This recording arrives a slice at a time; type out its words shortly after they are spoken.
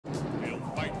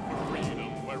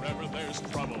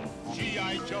face trouble,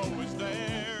 G.I. Joe is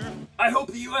there. I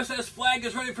hope the USS Flagg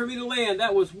is ready for me to land.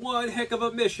 That was one heck of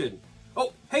a mission.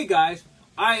 Oh, hey guys,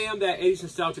 I am that 80s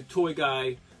nostalgic toy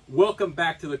guy. Welcome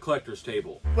back to the collector's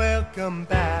table. Welcome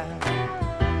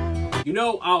back. You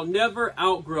know, I'll never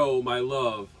outgrow my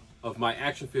love of my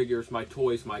action figures, my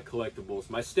toys, my collectibles,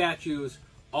 my statues,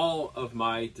 all of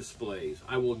my displays.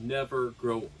 I will never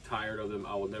grow tired of them.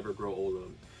 I will never grow old of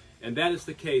them. And that is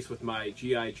the case with my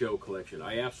G.I. Joe collection.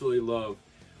 I absolutely love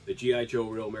the G.I. Joe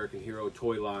Real American Hero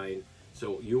toy line.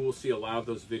 So you will see a lot of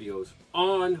those videos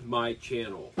on my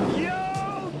channel.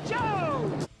 Yo,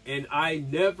 Joe! And I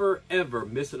never ever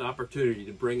miss an opportunity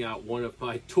to bring out one of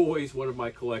my toys, one of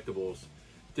my collectibles,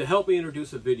 to help me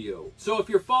introduce a video. So if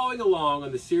you're following along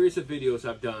on the series of videos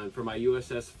I've done for my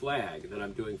USS Flagg that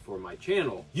I'm doing for my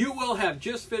channel, you will have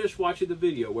just finished watching the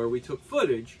video where we took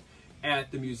footage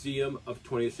at the Museum of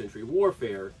 20th Century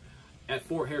Warfare at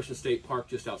Fort Harrison State Park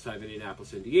just outside of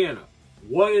Indianapolis, Indiana.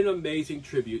 What an amazing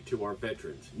tribute to our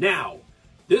veterans. Now,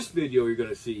 this video you're going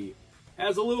to see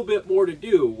has a little bit more to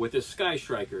do with this Sky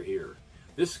Striker here.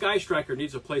 This Sky Striker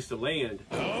needs a place to land.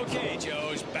 Okay,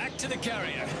 Joes, back to the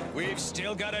carrier. We've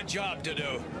still got a job to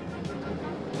do.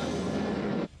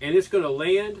 And it's going to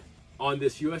land on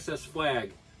this USS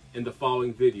Flagg in the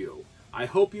following video. I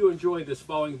hope you enjoy this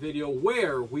following video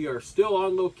where we are still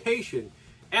on location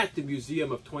at the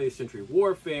Museum of 20th Century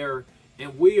Warfare,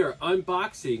 and we are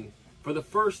unboxing for the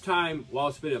first time while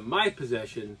it's been in my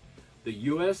possession the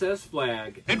USS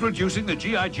Flagg. Introducing the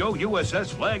G.I. Joe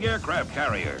USS Flagg aircraft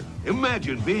carrier.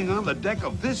 Imagine being on the deck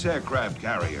of this aircraft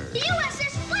carrier. The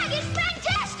USS Flagg is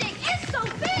fantastic! It's so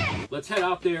big! Let's head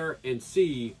out there and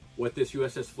see what this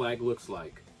USS Flagg looks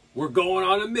like. We're going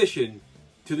on a mission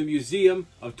to the Museum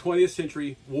of 20th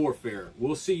Century Warfare.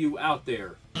 We'll see you out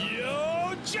there.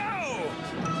 Yo, Joe!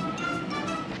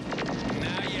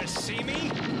 Now you see me?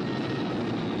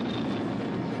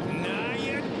 Now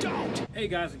you don't! Hey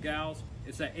guys and gals,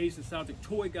 it's that 80s nostalgic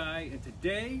toy guy, and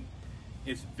today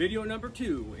it's video number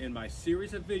 2 in my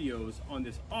series of videos on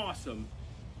this awesome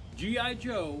G.I.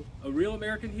 Joe, a Real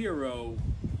American Hero,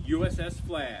 USS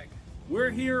Flagg.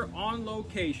 We're here on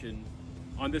location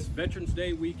on this Veterans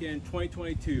Day weekend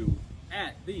 2022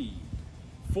 at the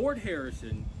Fort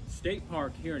Harrison State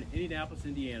Park here in Indianapolis,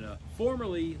 Indiana,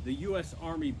 formerly the U.S.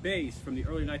 Army base from the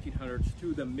early 1900s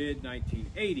to the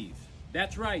mid-1980s.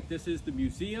 That's right, this is the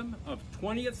Museum of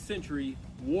 20th Century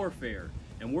Warfare,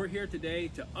 and we're here today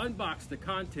to unbox the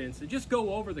contents and just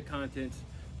go over the contents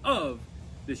of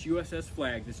this USS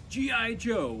Flagg, this G.I.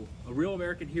 Joe, a Real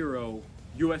American Hero,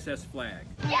 USS Flagg.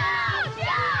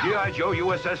 G.I. Joe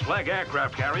USS Flagg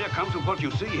aircraft carrier comes with what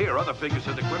you see here. Other figures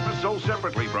and equipment sold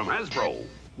separately from Hasbro.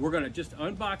 We're going to just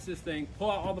unbox this thing,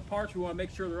 pull out all the parts. We want to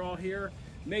make sure they're all here.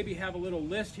 Maybe have a little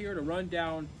list here to run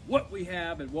down what we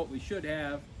have and what we should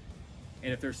have.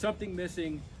 And if there's something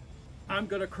missing, I'm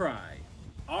going to cry.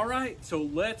 All right, so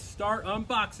let's start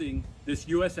unboxing this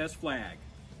USS Flagg.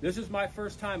 This is my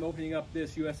first time opening up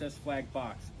this USS Flagg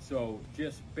box, so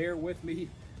just bear with me.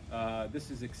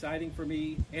 This is exciting for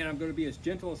me, and I'm going to be as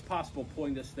gentle as possible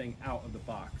pulling this thing out of the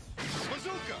box.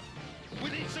 Bazooka!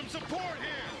 We need some support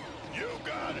here! You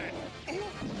got it! Ooh.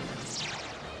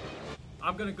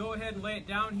 I'm going to go ahead and lay it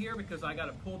down here because I got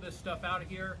to pull this stuff out of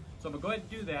here. So I'm going to go ahead and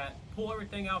do that, pull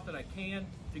everything out that I can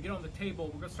to get on the table.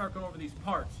 We're going to start going over these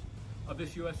parts of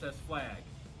this USS Flagg.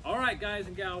 All right, guys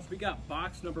and gals, we got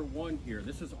box number 1 here.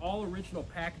 This is all original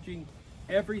packaging,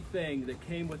 everything that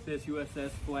came with this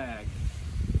USS Flagg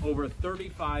over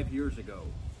 35 years ago.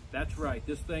 That's right,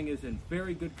 this thing is in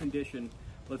very good condition.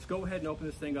 Let's go ahead and open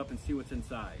this thing up and see what's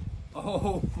inside.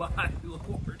 Oh my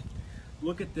Lord,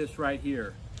 look at this right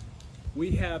here.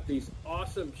 We have these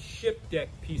awesome ship deck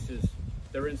pieces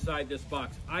that are inside this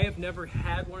box. I have never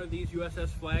had one of these USS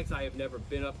Flaggs. I have never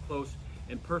been up close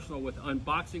and personal with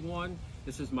unboxing one.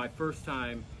 This is my first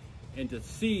time, and to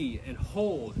see and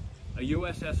hold a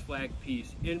USS Flagg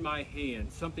piece in my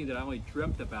hand, something that I only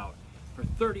dreamt about for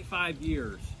 35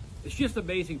 years. It's just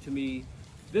amazing to me.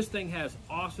 This thing has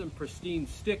awesome pristine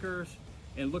stickers,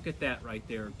 and look at that right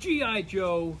there. G.I.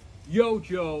 Joe, Yo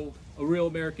Joe, a Real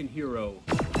American Hero.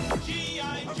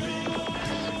 G.I. Joe!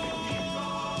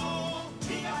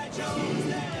 G.I. Joe's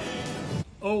there!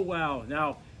 Oh wow,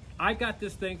 now I got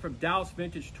this thing from Dallas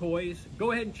Vintage Toys.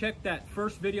 Go ahead and check that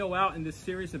first video out in this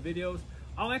series of videos.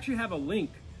 I'll actually have a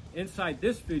link inside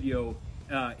this video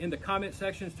in the comment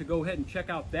sections to go ahead and check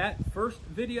out that first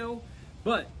video.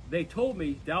 But they told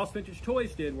me, Dallas Vintage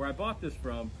Toys did, where I bought this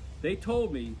from, they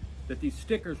told me that these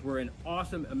stickers were in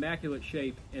awesome, immaculate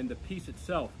shape, and the piece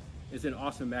itself is in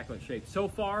awesome, immaculate shape. So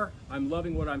far, I'm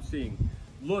loving what I'm seeing.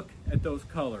 Look at those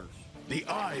colors. The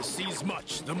eye sees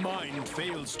much, the mind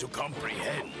fails to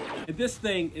comprehend. And this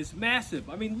thing is massive.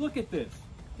 I mean, look at this.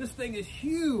 This thing is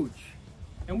huge.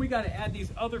 And we got to add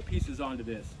these other pieces onto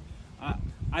this.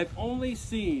 I've only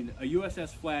seen a USS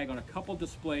Flagg on a couple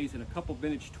displays in a couple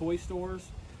vintage toy stores,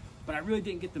 but I really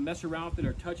didn't get to mess around with it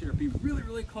or touch it or be really,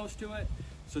 really close to it.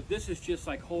 So this is just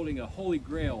like holding a holy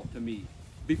grail to me.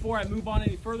 Before I move on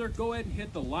any further, go ahead and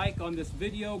hit the like on this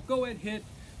video. Go ahead and hit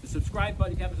the subscribe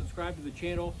button if you haven't subscribed to the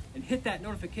channel, and hit that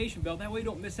notification bell. That way you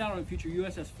don't miss out on future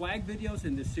USS Flagg videos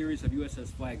in this series of USS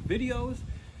Flagg videos.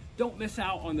 Don't miss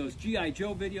out on those G.I.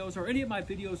 Joe videos or any of my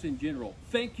videos in general.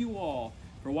 Thank you all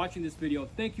for watching this video.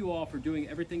 Thank you all for doing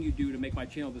everything you do to make my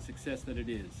channel the success that it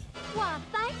is. Why,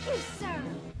 thank you, sir.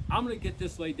 I'm gonna get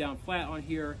this laid down flat on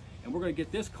here, and we're gonna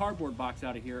get this cardboard box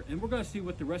out of here, and we're gonna see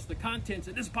what the rest of the contents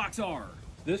in this box are.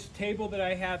 This table that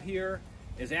I have here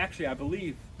is actually, I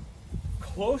believe,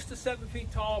 close to 7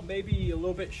 feet tall, maybe a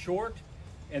little bit short.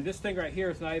 And this thing right here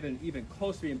is not even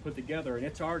close to being put together, and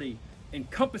it's already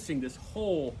encompassing this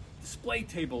whole display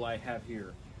table I have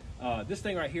here. This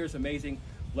thing right here is amazing.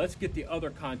 Let's get the other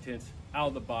contents out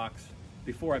of the box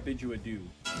before I bid you adieu.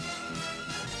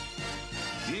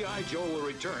 G.I. Joe will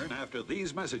return after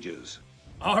these messages.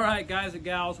 All right, guys and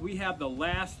gals, we have the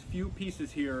last few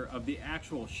pieces here of the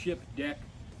actual ship deck.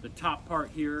 The top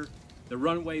part here, the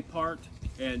runway part,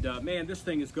 and man, this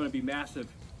thing is going to be massive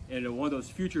in one of those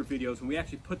future videos when we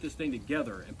actually put this thing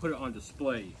together and put it on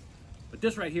display. But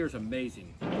this right here is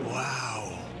amazing.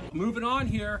 Wow. Moving on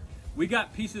here, we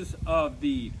got pieces of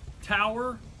the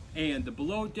tower and the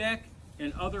below deck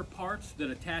and other parts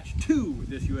that attach to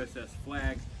this USS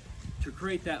Flagg to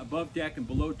create that above deck and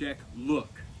below deck look.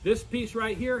 This piece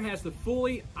right here has the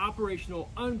fully operational,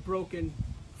 unbroken,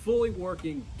 fully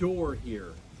working door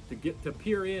here to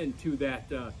peer into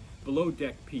that below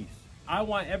deck piece. I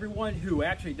want everyone who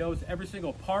actually knows every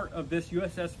single part of this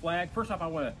USS Flagg. First off, I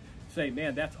want to say,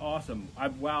 man, that's awesome.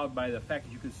 I'm wowed by the fact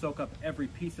that you can soak up every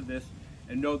piece of this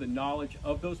and know the knowledge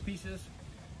of those pieces.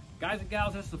 Guys and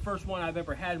gals, this is the first one I've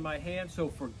ever had in my hand, so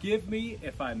forgive me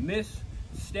if I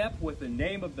misstep with the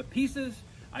name of the pieces.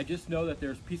 I just know that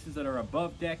there's pieces that are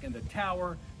above deck in the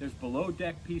tower, there's below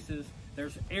deck pieces,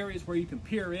 there's areas where you can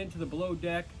peer into the below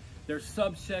deck, there's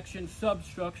subsections,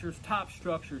 substructures, top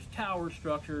structures, tower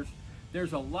structures.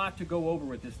 There's a lot to go over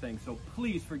with this thing, so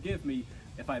please forgive me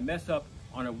if I mess up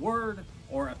on a word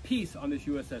or a piece on this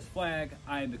USS Flagg.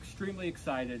 I am extremely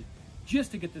excited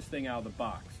just to get this thing out of the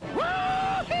box.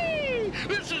 Woo-hee!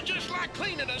 This is just like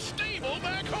cleaning a stable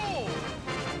back home.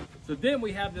 So then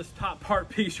we have this top part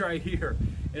piece right here,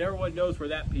 and everyone knows where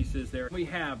that piece is there. We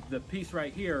have the piece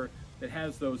right here that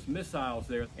has those missiles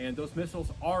there, and those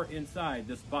missiles are inside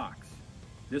this box.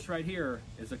 This right here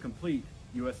is a complete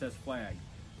USS Flagg.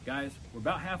 Guys, we're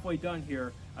about halfway done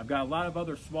here. I've got a lot of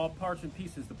other small parts and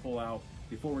pieces to pull out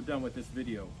before we're done with this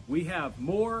video. We have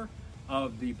more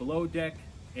of the below deck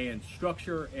and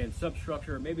structure and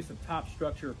substructure, maybe some top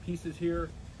structure pieces here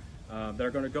that are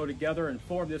going to go together and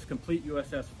form this complete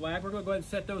USS Flagg. We're going to go ahead and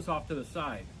set those off to the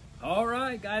side. All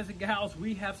right, guys and gals,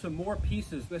 we have some more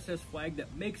pieces USS Flagg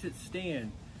that makes it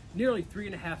stand nearly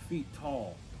 3.5 feet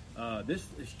tall. This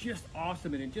is just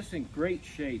awesome and just in great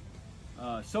shape.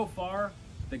 So far,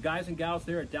 the guys and gals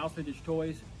there at Dallas Vintage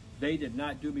Toys, they did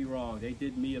not do me wrong. They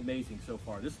did me amazing so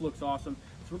far. This looks awesome.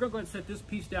 So we're going to go ahead and set this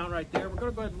piece down right there. We're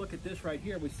going to go ahead and look at this right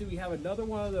here. We see we have another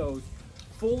one of those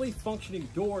fully functioning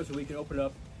doors that we can open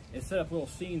up and set up little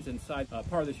scenes inside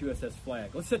part of this USS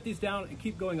Flagg. Let's set these down and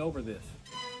keep going over this.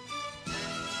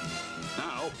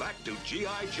 Now back to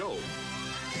G.I. Joe.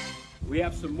 We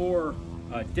have some more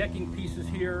decking pieces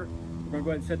here. We're going to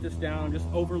go ahead and set this down, just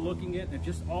overlooking it, and it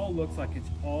just all looks like it's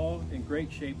all in great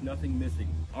shape, nothing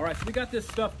missing. All right, so we got this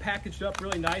stuff packaged up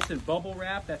really nice in bubble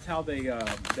wrap. That's how they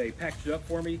packaged it up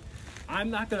for me. I'm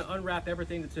not going to unwrap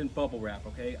everything that's in bubble wrap,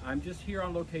 okay? I'm just here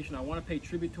on location. I want to pay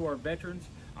tribute to our veterans.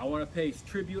 I want to pay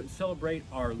tribute and celebrate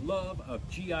our love of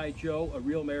G.I. Joe, a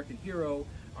real American hero,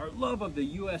 our love of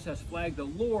the USS Flagg, the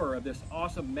lore of this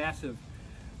awesome, massive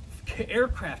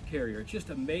aircraft carrier. It's just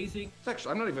amazing.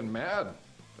 Actually, I'm not even mad.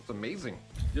 That's amazing.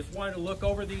 Just wanted to look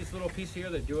over these little pieces here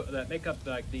that make up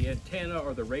like the antenna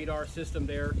or the radar system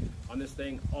there on this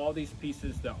thing. All these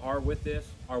pieces that are with this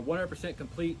are 100%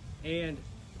 complete and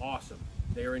awesome.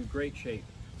 They are in great shape.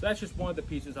 So that's just one of the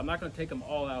pieces. I'm not going to take them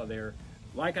all out of there.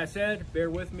 Like I said,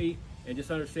 bear with me and just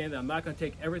understand that I'm not going to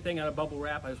take everything out of bubble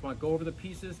wrap. I just want to go over the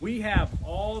pieces. We have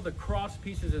all the cross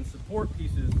pieces and support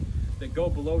pieces that go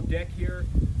below deck here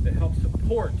that help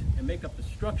support and make up the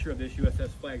structure of this USS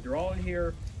Flagg. They're all in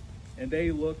here and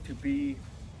they look to be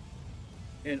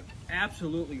in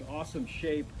absolutely awesome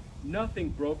shape. Nothing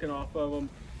broken off of them.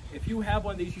 If you have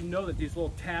one of these, you know that these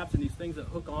little tabs and these things that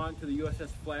hook on to the USS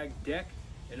Flagg deck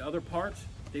and other parts,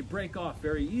 they break off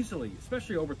very easily,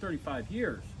 especially over 35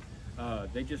 years.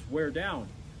 They just wear down.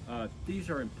 These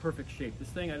are in perfect shape. This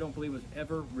thing I don't believe was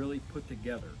ever really put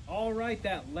together. All right,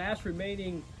 that last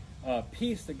remaining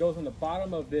piece that goes on the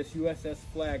bottom of this USS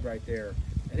Flagg right there,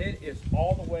 and it is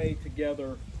all the way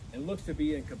together and looks to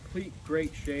be in complete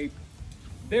great shape.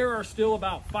 There are still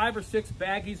about 5 or 6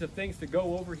 baggies of things to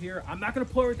go over here. I'm not going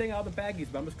to pull everything out of the baggies,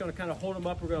 but I'm just going to kind of hold them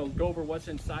up. We're going to go over what's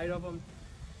inside of them,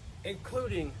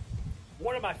 including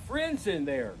one of my friends in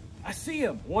there. I see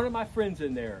him, one of my friends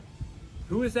in there.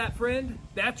 Who is that friend?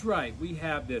 That's right, we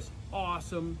have this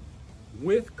awesome,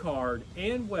 with card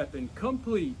and weapon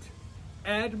complete,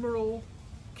 Admiral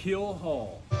Kill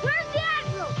Hall. Where's the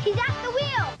Admiral? He's at the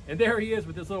wheel. And there he is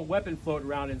with this little weapon floating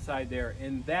around inside there.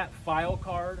 And that file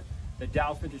card that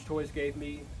Dallas Vintage Toys gave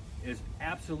me is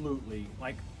absolutely,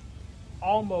 like,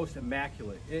 almost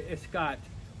immaculate. It's got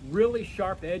really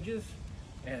sharp edges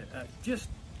and just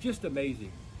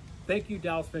amazing. Thank you,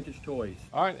 Dallas Vintage Toys.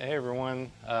 All right, hey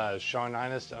everyone, Sean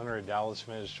Inest, owner of Dallas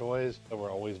Vintage Toys.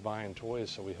 We're always buying toys,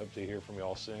 so we hope to hear from you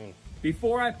all soon.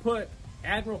 Before I put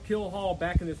Admiral Kill Hall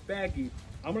back in this baggie,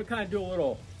 I'm gonna kind of do a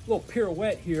little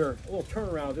pirouette here, a little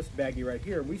turnaround of this baggie right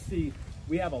here.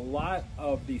 We have a lot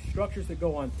of the structures that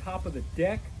go on top of the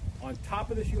deck, on top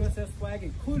of this USS Flagg,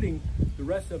 including the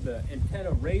rest of the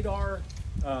antenna radar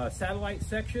satellite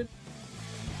section.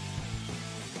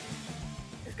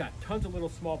 It's got tons of little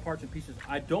small parts and pieces.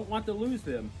 I don't want to lose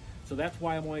them, so that's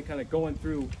why I'm only kind of going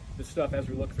through the stuff as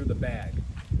we look through the bag.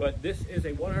 But this is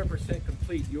a 100%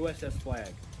 complete USS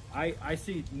Flagg. I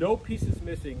see no pieces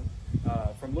missing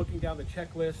from looking down the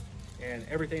checklist and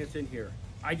everything that's in here.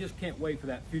 I just can't wait for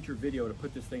that future video to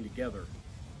put this thing together.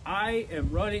 I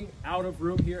am running out of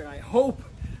room here, and I hope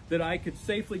that I could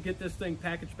safely get this thing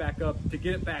packaged back up to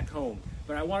get it back home.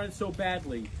 But I wanted so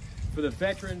badly for the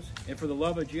veterans and for the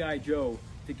love of G.I. Joe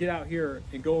to get out here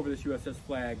and go over this USS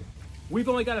Flagg. We've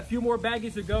only got a few more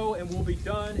baggies to go and we'll be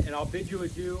done, and I'll bid you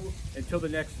adieu until the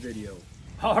next video.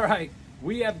 All right,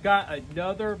 we have got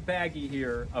another baggie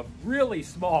here of really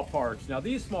small parts. Now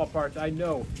these small parts, I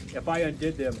know if I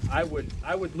undid them, I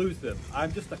would lose them.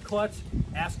 I'm just a klutz.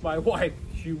 Ask my wife.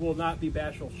 She will not be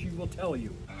bashful. She will tell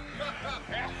you.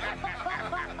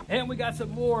 And we got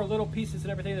some more little pieces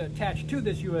and everything that attach to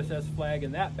this USS Flagg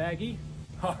in that baggie.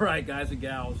 All right, guys and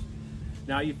gals.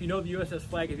 Now, if you know the USS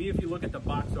Flagg, if you look at the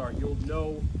box art, you'll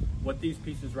know what these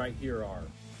pieces right here are.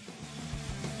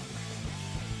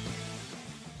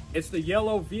 It's the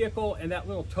yellow vehicle and that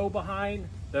little tow behind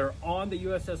that are on the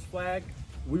USS Flagg.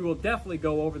 We will definitely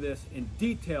go over this in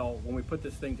detail when we put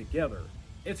this thing together.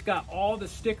 It's got all the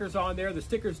stickers on there. The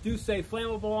stickers do say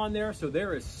flammable on there, so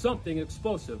there is something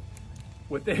explosive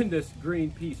within this green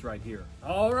piece right here.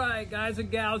 All right, guys and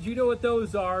gals, you know what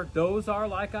those are. Those are,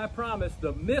 like I promised,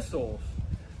 the missiles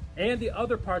and the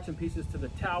other parts and pieces to the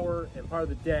tower and part of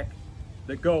the deck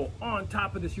that go on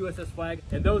top of this USS Flagg.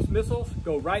 And those missiles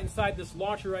go right inside this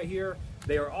launcher right here.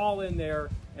 They are all in there,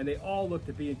 and they all look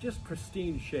to be in just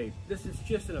pristine shape. This is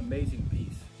just an amazing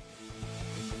piece.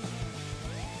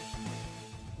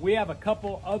 We have a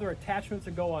couple other attachments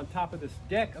that go on top of this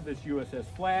deck of this USS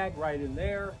Flagg right in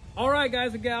there. All right,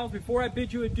 guys and gals, before I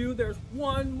bid you adieu, there's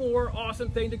one more awesome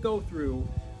thing to go through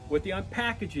with the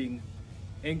unpackaging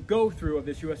and go through of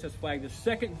this USS Flagg, the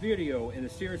second video in the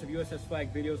series of USS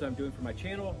Flagg videos I'm doing for my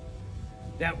channel.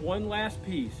 That one last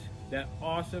piece, that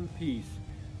awesome piece.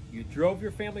 You drove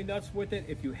your family nuts with it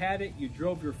if you had it. You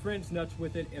drove your friends nuts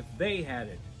with it if they had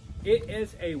it. It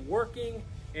is a working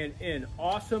and in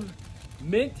awesome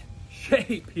mint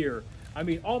shape here. I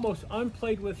mean, almost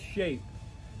unplayed with shape.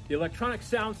 The electronic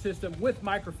sound system with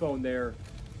microphone there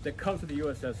that comes with the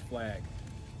USS Flagg.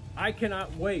 I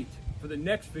cannot wait for the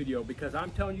next video, because I'm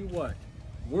telling you what,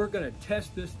 we're gonna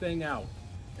test this thing out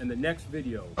in the next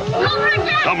video.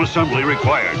 Some assembly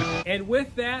required. And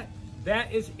with that,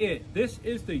 that is it. This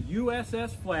is the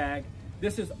USS Flagg.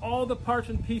 This is all the parts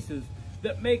and pieces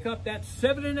that make up that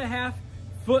 7.5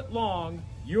 foot long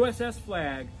USS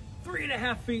Flagg,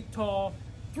 3.5 feet tall,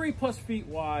 3+ feet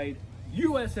wide,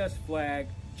 USS Flagg,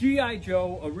 G.I.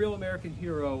 Joe, a real American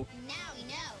hero. Now we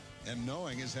know. And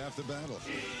knowing is half the battle.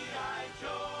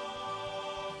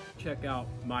 Check out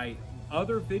my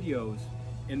other videos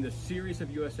in the series of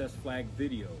USS Flagg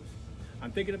videos.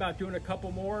 I'm thinking about doing a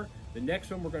couple more. The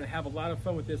next one, we're going to have a lot of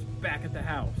fun with this back at the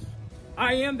house.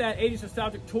 I am that 80s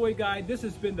nostalgic toy guy. This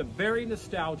has been the very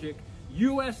nostalgic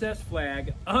USS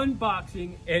Flagg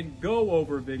unboxing and go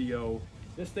over video.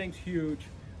 This thing's huge.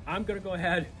 I'm going to go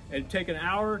ahead and take an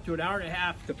hour to an hour and a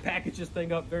half to package this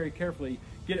thing up very carefully,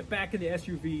 get it back in the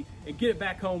SUV, and get it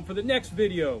back home for the next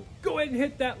video. Go ahead and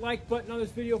hit that like button on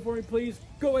this video for me, please.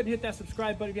 Go ahead and hit that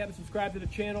subscribe button if you haven't subscribed to the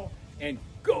channel, and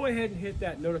go ahead and hit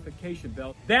that notification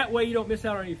bell. That way you don't miss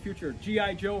out on any future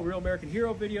G.I. Joe, Real American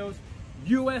Hero videos,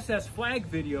 USS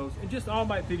Flagg videos, and just all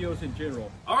my videos in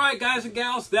general. Alright guys and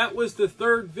gals, that was the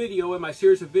third video in my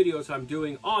series of videos I'm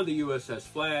doing on the USS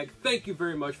Flagg. Thank you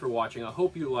very much for watching. I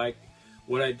hope you liked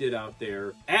what I did out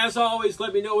there. As always,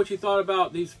 let me know what you thought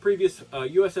about these previous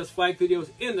USS Flagg videos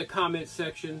in the comments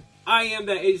section. I am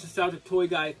that 80s Nostalgic Toy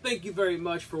Guy. Thank you very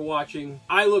much for watching.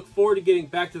 I look forward to getting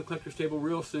back to the collector's table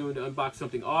real soon to unbox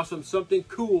something awesome, something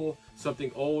cool,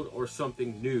 something old, or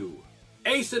something new.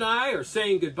 Ace and I are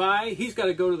saying goodbye. He's got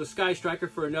to go to the Sky Striker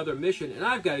for another mission, and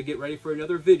I've got to get ready for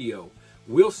another video.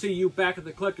 We'll see you back at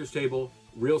the collector's table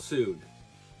real soon.